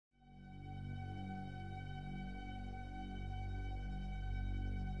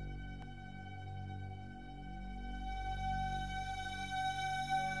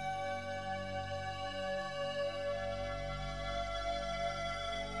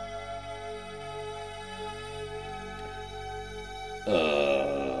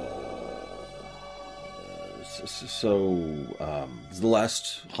So, this is the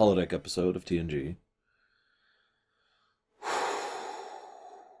last holodeck episode of TNG.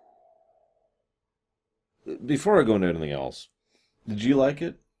 Before I go into anything else, did you like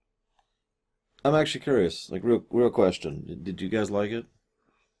it? I'm actually curious, like real question. Did you guys like it?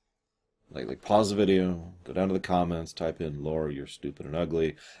 Like pause the video, go down to the comments, type in "Laura, you're stupid and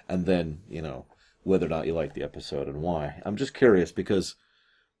ugly," and then, whether or not you like the episode and why. I'm just curious because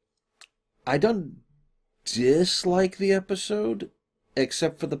I don't dislike the episode,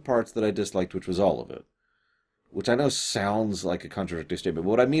 except for the parts that I disliked, which was all of it. Which I know sounds like a contradictory statement, but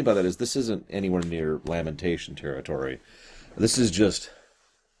what I mean by that is this isn't anywhere near lamentation territory. This is just,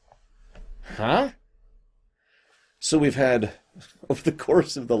 huh? So we've had, over the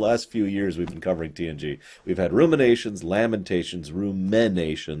course of the last few years we've been covering TNG, we've had ruminations, lamentations,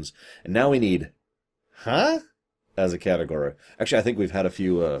 ruminations, and now we need, huh? As a category. Actually, I think we've had a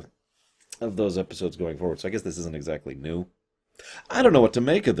few of those episodes going forward, so I guess this isn't exactly new. I don't know what to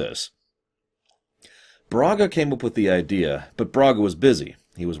make of this. Braga came up with the idea, but Braga was busy.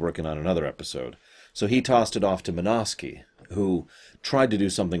 He was working on another episode. So he tossed it off to Minosky, who tried to do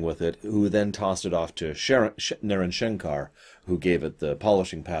something with it, who then tossed it off to Naren Shankar, who gave it the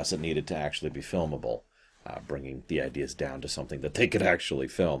polishing pass it needed to actually be filmable, bringing the ideas down to something that they could actually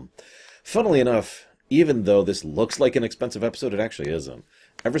film. Funnily enough, even though this looks like an expensive episode, it actually isn't.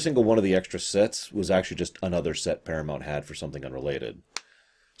 Every single one of the extra sets was actually just another set Paramount had for something unrelated.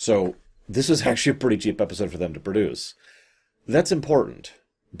 So this is actually a pretty cheap episode for them to produce. That's important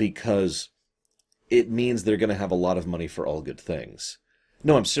because it means they're going to have a lot of money for all good things.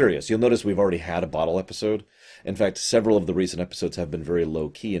 No, I'm serious. You'll notice we've already had a bottle episode. In fact, several of the recent episodes have been very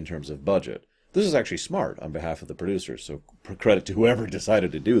low-key in terms of budget. This is actually smart on behalf of the producers, so credit to whoever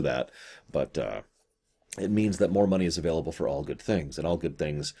decided to do that. But it means that more money is available for all good things, and all good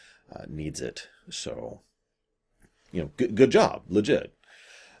things needs it. So, good job, legit.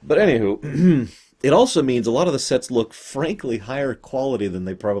 But anywho, it also means a lot of the sets look frankly higher quality than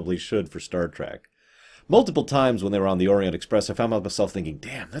they probably should for Star Trek. Multiple times when they were on the Orient Express, I found myself thinking,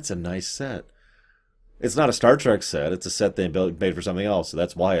 damn, that's a nice set. It's not a Star Trek set, it's a set they made for something else, so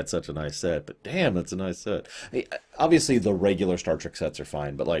that's why it's such a nice set. But damn, that's a nice set. I mean, obviously, the regular Star Trek sets are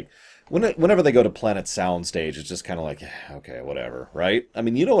fine, but like, whenever they go to Planet Soundstage, it's just kind of like, okay, whatever, right? I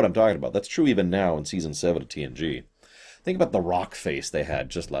mean, you know what I'm talking about. That's true even now in Season 7 of TNG. Think about the rock face they had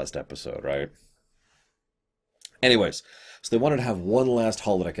just last episode, right? Anyways, so they wanted to have one last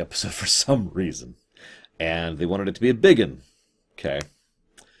holodeck episode for some reason. And they wanted it to be a big one. Okay.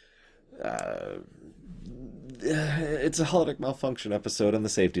 It's a holodeck malfunction episode and the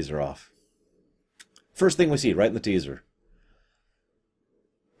safeties are off. First thing we see, right in the teaser.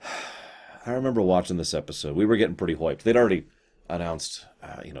 I remember watching this episode. We were getting pretty hyped. They'd already announced,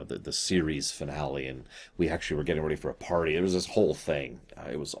 the series finale, and we actually were getting ready for a party. It was this whole thing.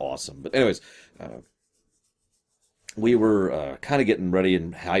 It was awesome. But anyways, we were kind of getting ready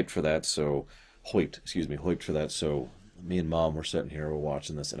and hyped for that, so hyped for that. So me and Mom were sitting here, we're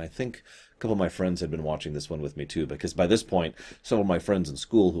watching this, and I think a couple of my friends had been watching this one with me too, because by this point, some of my friends in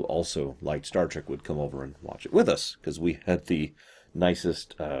school who also liked Star Trek would come over and watch it with us, because we had the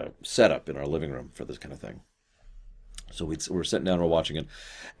nicest setup in our living room for this kind of thing. So we're sitting down, we're watching it,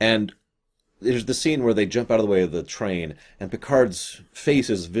 and there's the scene where they jump out of the way of the train, and Picard's face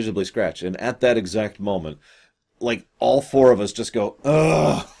is visibly scratched, and at that exact moment, like, all four of us just go,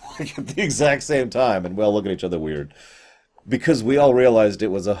 ugh, like at the exact same time, and we all look at each other weird. Because we all realized it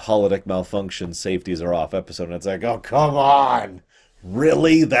was a holodeck malfunction, safeties are off episode, and it's like, oh, come on!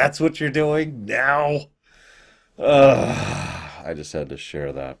 Really? That's what you're doing now? I just had to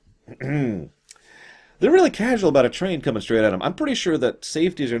share that. They're really casual about a train coming straight at them. I'm pretty sure that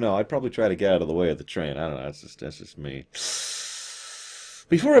safeties or no, I'd probably try to get out of the way of the train. I don't know, that's just me.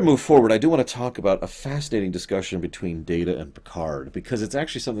 Before I move forward, I do want to talk about a fascinating discussion between Data and Picard, because it's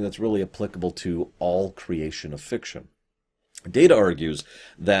actually something that's really applicable to all creation of fiction. Data argues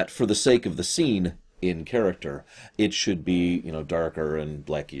that for the sake of the scene in character, it should be, darker and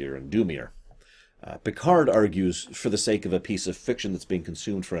blackier and doomier. Picard argues, for the sake of a piece of fiction that's being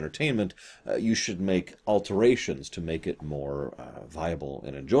consumed for entertainment, you should make alterations to make it more viable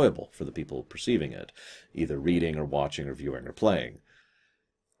and enjoyable for the people perceiving it, either reading or watching or viewing or playing.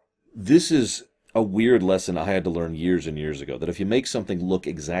 This is a weird lesson I had to learn years and years ago, that if you make something look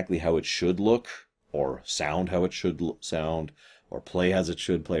exactly how it should look, or sound how it should sound, or play as it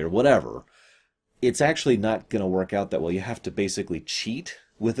should play, or whatever, it's actually not going to work out that well. You have to basically cheat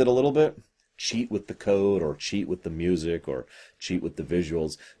with it a little bit. cheat with the code or cheat with the music or cheat with the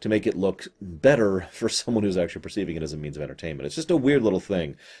visuals to make it look better for someone who's actually perceiving it as a means of entertainment. It's just a weird little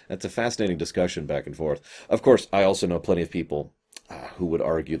thing. It's a fascinating discussion back and forth. Of course, I also know plenty of people who would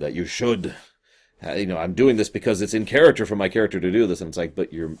argue that you should, I'm doing this because it's in character for my character to do this, and it's like,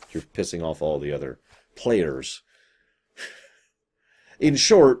 but you're pissing off all the other players. In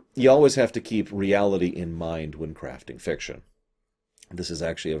short, you always have to keep reality in mind when crafting fiction. This is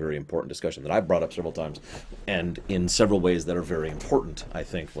actually a very important discussion that I've brought up several times, and in several ways that are very important, I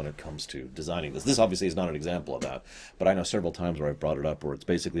think, when it comes to designing this. This obviously is not an example of that, but I know several times where I've brought it up where it's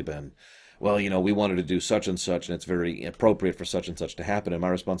basically been, well, we wanted to do such and such, and it's very appropriate for such and such to happen. And my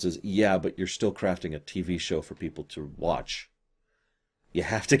response is, yeah, but you're still crafting a TV show for people to watch. You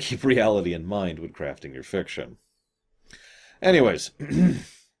have to keep reality in mind when crafting your fiction. Anyways,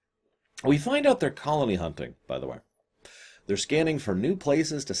 we find out they're colony hunting, by the way. They're scanning for new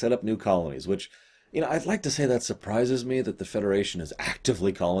places to set up new colonies, which, I'd like to say that surprises me that the Federation is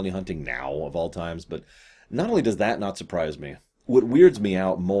actively colony hunting now, of all times, but not only does that not surprise me, what weirds me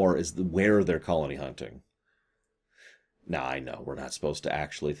out more is where they're colony hunting. Now, I know we're not supposed to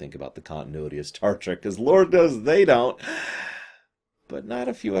actually think about the continuity of Star Trek, because Lord knows they don't. But not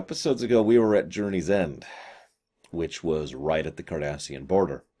a few episodes ago, we were at Journey's End, which was right at the Cardassian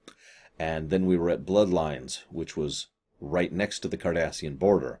border. And then we were at Bloodlines, which was right next to the Cardassian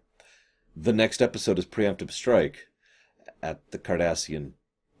border. The next episode is Preemptive Strike at the Cardassian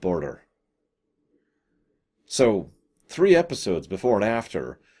border. So, 3 episodes before and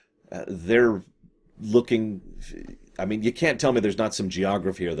after, they're looking... you can't tell me there's not some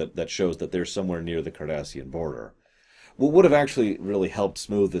geography here that shows that they're somewhere near the Cardassian border. What would have actually really helped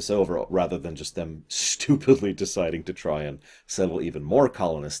smooth this over, rather than just them stupidly deciding to try and settle even more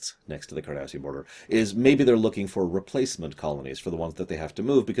colonists next to the Cardassian border, is maybe they're looking for replacement colonies for the ones that they have to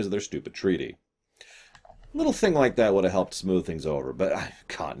move because of their stupid treaty. A little thing like that would have helped smooth things over, but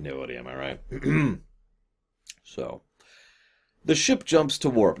continuity, am I right? So, the ship jumps to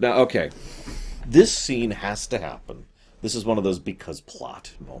warp. Now, okay, this scene has to happen. This is one of those because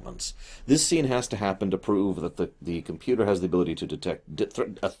plot moments. This scene has to happen to prove that the computer has the ability to detect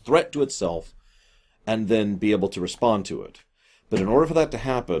a threat to itself and then be able to respond to it. But in order for that to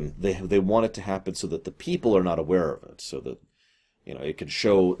happen, they want it to happen so that the people are not aware of it, so that it can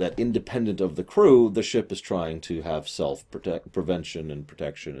show that independent of the crew, the ship is trying to have prevention and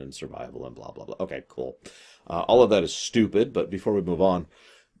protection and survival and blah, blah, blah. Okay, cool. All of that is stupid, but before we move on,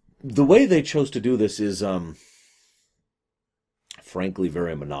 the way they chose to do this is... frankly,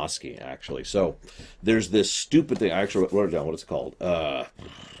 very Minosky, actually. So, there's this stupid thing. I actually wrote it down. What it's called?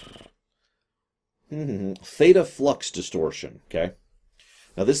 Theta flux distortion. Okay.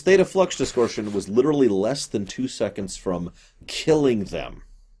 Now, this theta flux distortion was literally less than 2 seconds from killing them.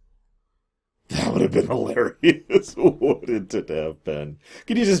 That would have been hilarious, wouldn't it have been?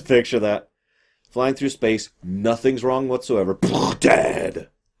 Can you just picture that? Flying through space, nothing's wrong whatsoever. Dead.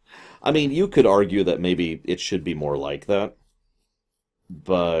 I mean, you could argue that maybe it should be more like that.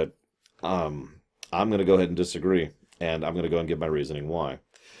 But I'm going to go ahead and disagree, and I'm going to go and give my reasoning why.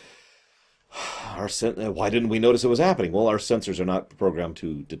 Why didn't we notice it was happening? Well, our sensors are not programmed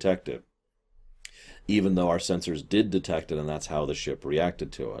to detect it, even though our sensors did detect it, and that's how the ship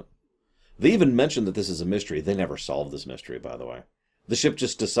reacted to it. They even mentioned that this is a mystery. They never solved this mystery, by the way. The ship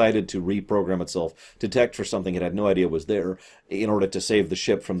just decided to reprogram itself, detect for something it had no idea was there, in order to save the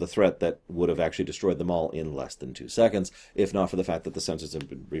ship from the threat that would have actually destroyed them all in less than 2 seconds, if not for the fact that the sensors had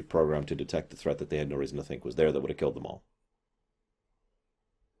been reprogrammed to detect the threat that they had no reason to think was there that would have killed them all.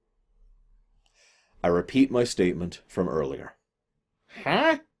 I repeat my statement from earlier.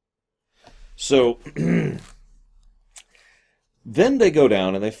 Huh? So, then they go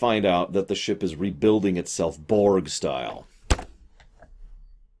down and they find out that the ship is rebuilding itself Borg style.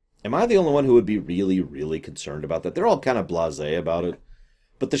 Am I the only one who would be really, really concerned about that? They're all kind of blasé about it.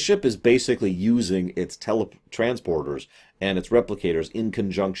 But the ship is basically using its transporters and its replicators in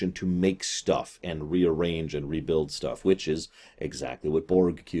conjunction to make stuff and rearrange and rebuild stuff, which is exactly what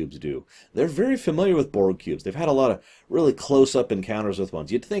Borg cubes do. They're very familiar with Borg cubes. They've had a lot of really close-up encounters with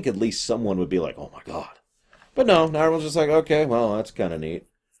ones. You'd think at least someone would be like, oh my god. But no, now everyone's just like, okay, well, that's kind of neat.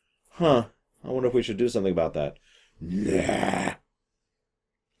 Huh, I wonder if we should do something about that. Nah.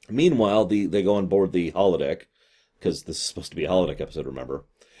 Meanwhile, they go on board the holodeck, because this is supposed to be a holodeck episode, remember?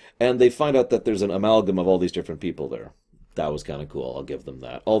 And they find out that there's an amalgam of all these different people there. That was kind of cool, I'll give them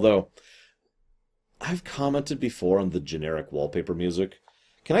that. Although, I've commented before on the generic wallpaper music.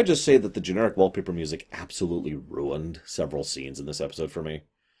 Can I just say that the generic wallpaper music absolutely ruined several scenes in this episode for me?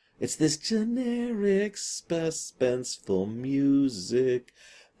 It's this generic, suspenseful music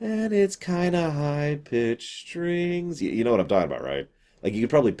and it's kind of high-pitched strings. You know what I'm talking about, right? Like, you could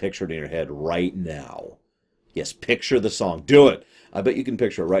probably picture it in your head right now. Yes, picture the song. Do it! I bet you can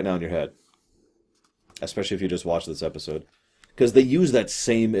picture it right now in your head. Especially if you just watch this episode. Because they use that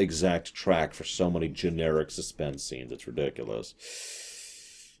same exact track for so many generic suspense scenes. It's ridiculous.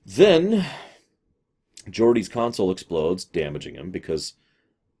 Then, Geordi's console explodes, damaging him, because...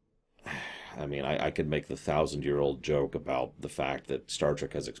 I mean, I could make the 1,000-year-old joke about the fact that Star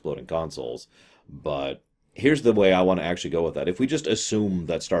Trek has exploding consoles, but here's the way I want to actually go with that. If we just assume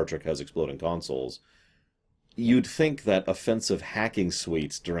that Star Trek has exploding consoles, you'd think that offensive hacking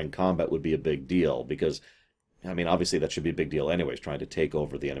suites during combat would be a big deal, because, I mean, obviously that should be a big deal anyways, trying to take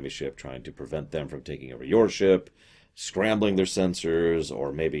over the enemy ship, trying to prevent them from taking over your ship, scrambling their sensors,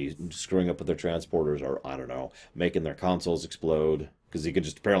 or maybe screwing up with their transporters, or, I don't know, making their consoles explode. Because you could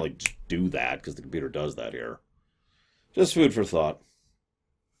just apparently just do that, because the computer does that here. Just food for thought.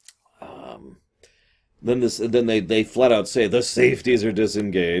 Then they flat out say, the safeties are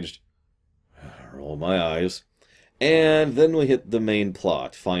disengaged. Roll my eyes. And then we hit the main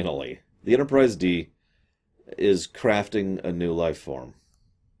plot, finally. The Enterprise D is crafting a new life form.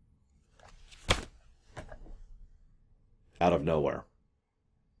 Out of nowhere.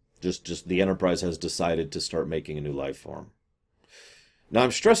 Just the Enterprise has decided to start making a new life form. Now,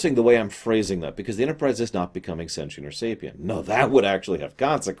 I'm stressing the way I'm phrasing that, because the Enterprise is not becoming sentient or sapient. No, that would actually have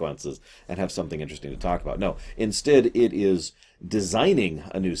consequences and have something interesting to talk about. No, instead, it is designing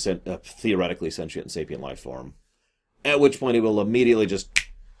a new theoretically sentient and sapient life form, at which point it will immediately just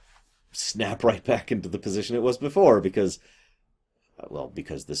snap right back into the position it was before, because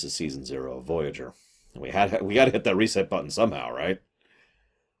this is Season 0 of Voyager. We got to hit that reset button somehow, right?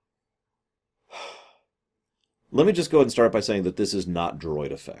 Let me just go ahead and start by saying that this is not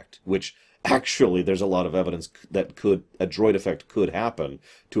droid effect, which actually there's a lot of evidence that a droid effect could happen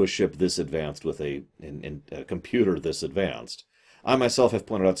to a ship this advanced with a computer this advanced. I myself have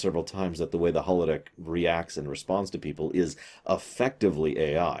pointed out several times that the way the holodeck reacts and responds to people is effectively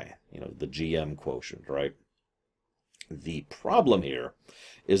AI, the GM quotient, right? The problem here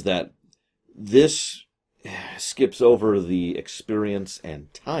is that this skips over the experience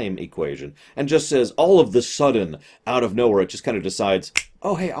and time equation and just says, all of the sudden, out of nowhere, it just kind of decides,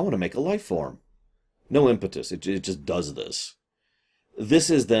 oh, hey, I want to make a life form. No impetus. It just does this.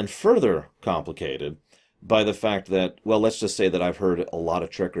 This is then further complicated by the fact that, well, let's just say that I've heard a lot of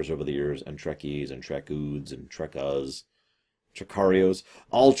Trekkers over the years, and Trekkies, and Trekkoods, and Trekkas, Trekarios,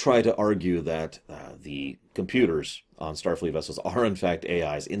 all try to argue that the computers on Starfleet vessels are in fact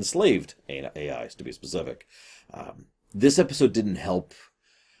AIs, enslaved AIs to be specific. This episode didn't help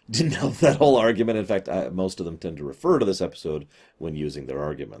that whole argument. In fact, most of them tend to refer to this episode when using their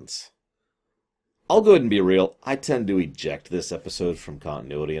arguments. I'll go ahead and be real. I tend to eject this episode from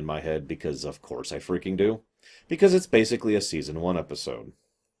continuity in my head because, of course, I freaking do. Because it's basically a Season 1 episode.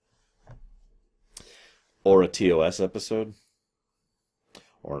 Or a TOS episode.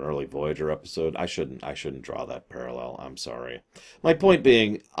 Or an early Voyager episode. I shouldn't draw that parallel. I'm sorry. My point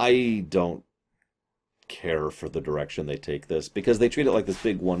being, I don't care for the direction they take this, because they treat it like this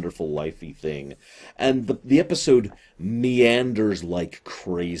big, wonderful, lifey thing. And the episode meanders like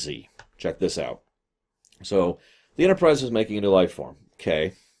crazy. Check this out. So, the Enterprise is making a new life form.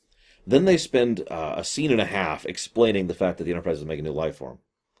 Okay. Then they spend a scene and a half explaining the fact that the Enterprise is making a new life form.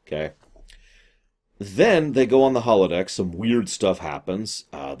 Okay. Then they go on the holodeck, some weird stuff happens,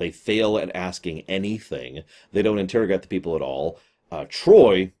 they fail at asking anything, they don't interrogate the people at all.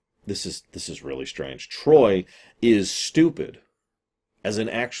 Troy, this is really strange, Troy is stupid, as in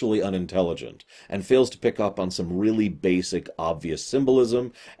actually unintelligent, and fails to pick up on some really basic, obvious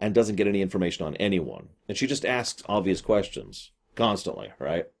symbolism, and doesn't get any information on anyone. And she just asks obvious questions, constantly,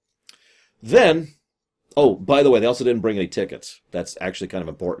 right? Then, oh, by the way, they also didn't bring any tickets. That's actually kind of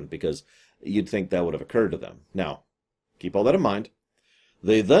important, because you'd think that would have occurred to them. Now, keep all that in mind.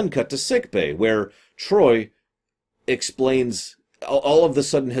 They then cut to sickbay, where Troy explains, all of a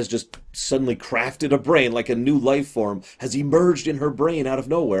sudden has just suddenly crafted a brain, like a new life form has emerged in her brain out of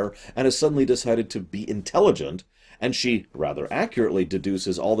nowhere, and has suddenly decided to be intelligent, and she rather accurately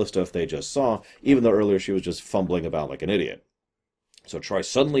deduces all the stuff they just saw, even though earlier she was just fumbling about like an idiot. So Troy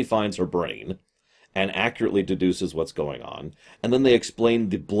suddenly finds her brain, and accurately deduces what's going on. And then they explain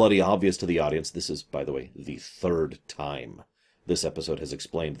the bloody obvious to the audience. This is, by the way, the third time this episode has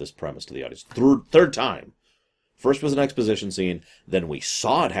explained this premise to the audience. Third time. First was an exposition scene, then we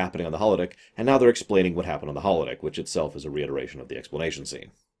saw it happening on the holodeck, and now they're explaining what happened on the holodeck, which itself is a reiteration of the explanation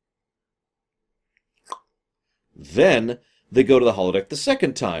scene. Then they go to the holodeck the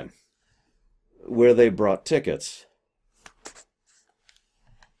second time, where they brought tickets.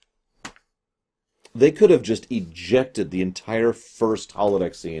 They could have just ejected the entire first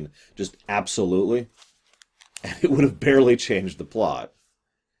holodeck scene, just absolutely, and it would have barely changed the plot.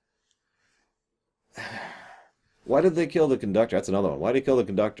 Why did they kill the conductor? That's another one. Why did they kill the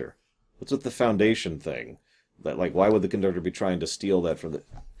conductor? What's with the foundation thing? That, like, why would the conductor be trying to steal that from the...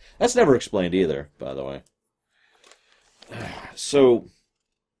 That's never explained either, by the way. So,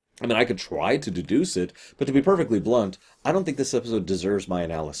 I mean, I could try to deduce it, but to be perfectly blunt, I don't think this episode deserves my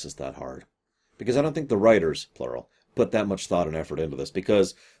analysis that hard. Because I don't think the writers, plural, put that much thought and effort into this,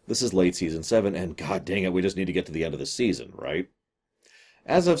 because this is late season 7, and god dang it, we just need to get to the end of the season, right?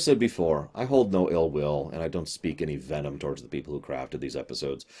 As I've said before, I hold no ill will, and I don't speak any venom towards the people who crafted these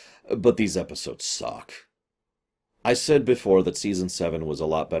episodes, but these episodes suck. I said before that season 7 was a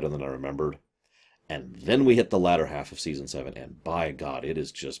lot better than I remembered, and then we hit the latter half of season 7, and by God, it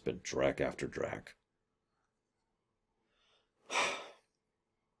has just been dreck after dreck.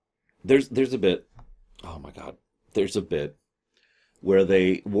 There's a bit, oh my God, there's a bit where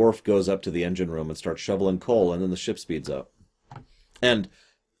Worf goes up to the engine room and starts shoveling coal, and then the ship speeds up. And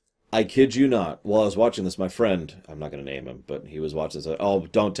I kid you not, while I was watching this, my friend, I'm not going to name him, but he was watching this, said, oh,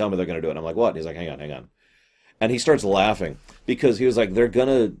 don't tell me they're going to do it. And I'm like, what? And he's like, hang on. And he starts laughing, because he was like, they're going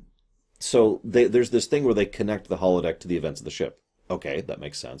to... So there's this thing where they connect the holodeck to the events of the ship. Okay, that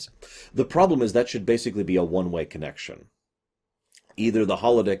makes sense. The problem is that should basically be a one-way connection. Either the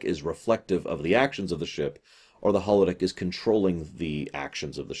holodeck is reflective of the actions of the ship, or the holodeck is controlling the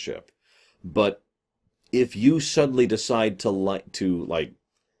actions of the ship. But if you suddenly decide I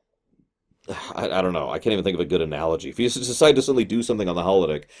don't know, I can't even think of a good analogy. If you decide to suddenly do something on the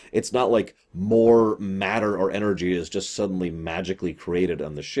holodeck, it's not like more matter or energy is just suddenly magically created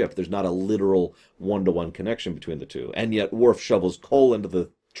on the ship. There's not a literal one-to-one connection between the two. And yet Worf shovels coal into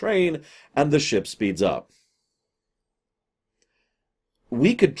the train, and the ship speeds up.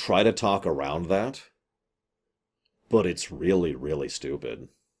 We could try to talk around that, but it's really, really stupid.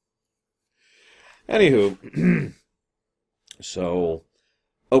 Anywho, so...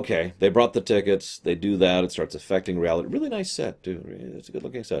 Okay, they brought the tickets, they do that, it starts affecting reality. Really nice set, dude. It's a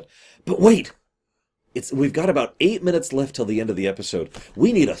good-looking set. But wait! We've got about 8 minutes left till the end of the episode.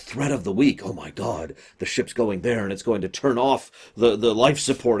 We need a threat of the week. Oh my God, the ship's going there, and it's going to turn off the life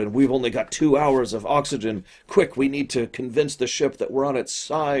support, and we've only got 2 hours of oxygen. Quick, we need to convince the ship that we're on its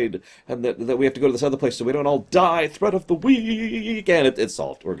side, and that we have to go to this other place so we don't all die. Threat of the week! And it's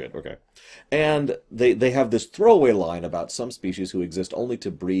solved. We're good, okay. And they have this throwaway line about some species who exist only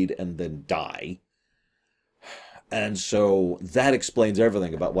to breed and then die. And so that explains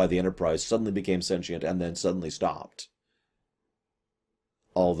everything about why the Enterprise suddenly became sentient and then suddenly stopped.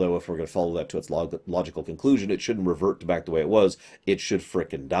 Although if we're going to follow that to its logical conclusion, it shouldn't revert back the way it was. It should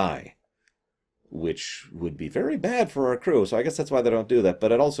frickin' die. Which would be very bad for our crew, so I guess that's why they don't do that.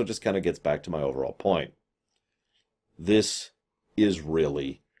 But it also just kind of gets back to my overall point. This is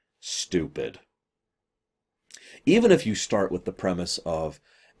really stupid. Even if you start with the premise of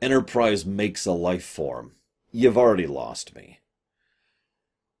Enterprise makes a life form, you've already lost me.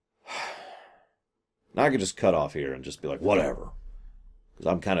 Now I could just cut off here and just be like, whatever. Because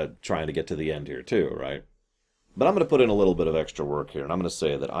I'm kind of trying to get to the end here too, right? But I'm going to put in a little bit of extra work here, and I'm going to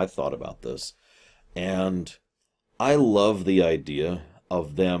say that I thought about this. And I love the idea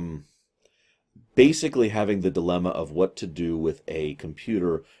of them basically having the dilemma of what to do with a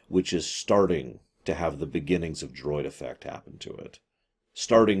computer which is starting to have the beginnings of droid effect happen to it.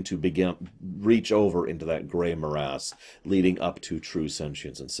 Starting to reach over into that gray morass, leading up to true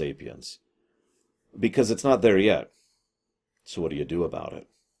sentience and sapience. Because it's not there yet. So what do you do about it?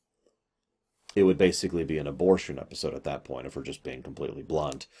 It would basically be an abortion episode at that point, if we're just being completely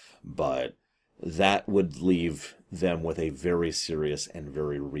blunt. But that would leave them with a very serious and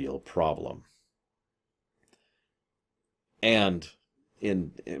very real problem. And,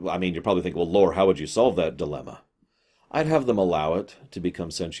 I mean, you're probably thinking, well, Lore, how would you solve that dilemma? I'd have them allow it to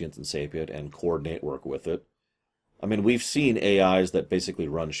become sentient and sapient and coordinate work with it. I mean, we've seen AIs that basically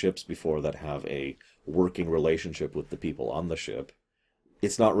run ships before that have a working relationship with the people on the ship.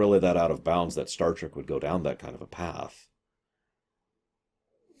 It's not really that out of bounds that Star Trek would go down that kind of a path.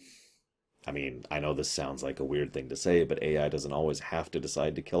 I mean, I know this sounds like a weird thing to say, but AI doesn't always have to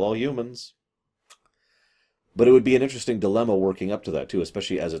decide to kill all humans. But it would be an interesting dilemma working up to that, too,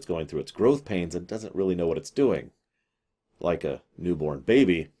 especially as it's going through its growth pains and doesn't really know what it's doing. Like a newborn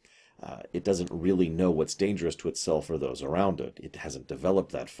baby, it doesn't really know what's dangerous to itself or those around it. It hasn't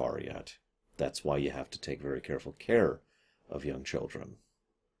developed that far yet. That's why you have to take very careful care of young children.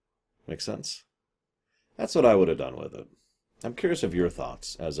 Make sense? That's what I would have done with it. I'm curious of your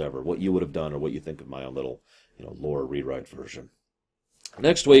thoughts, as ever, what you would have done or what you think of my own little, lore rewrite version.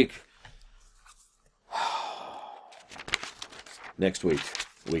 Next week, next week,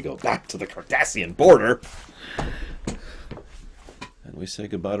 we go back to the Cardassian border. And we say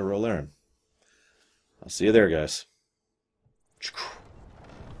goodbye to Rolaren. I'll see you there, guys.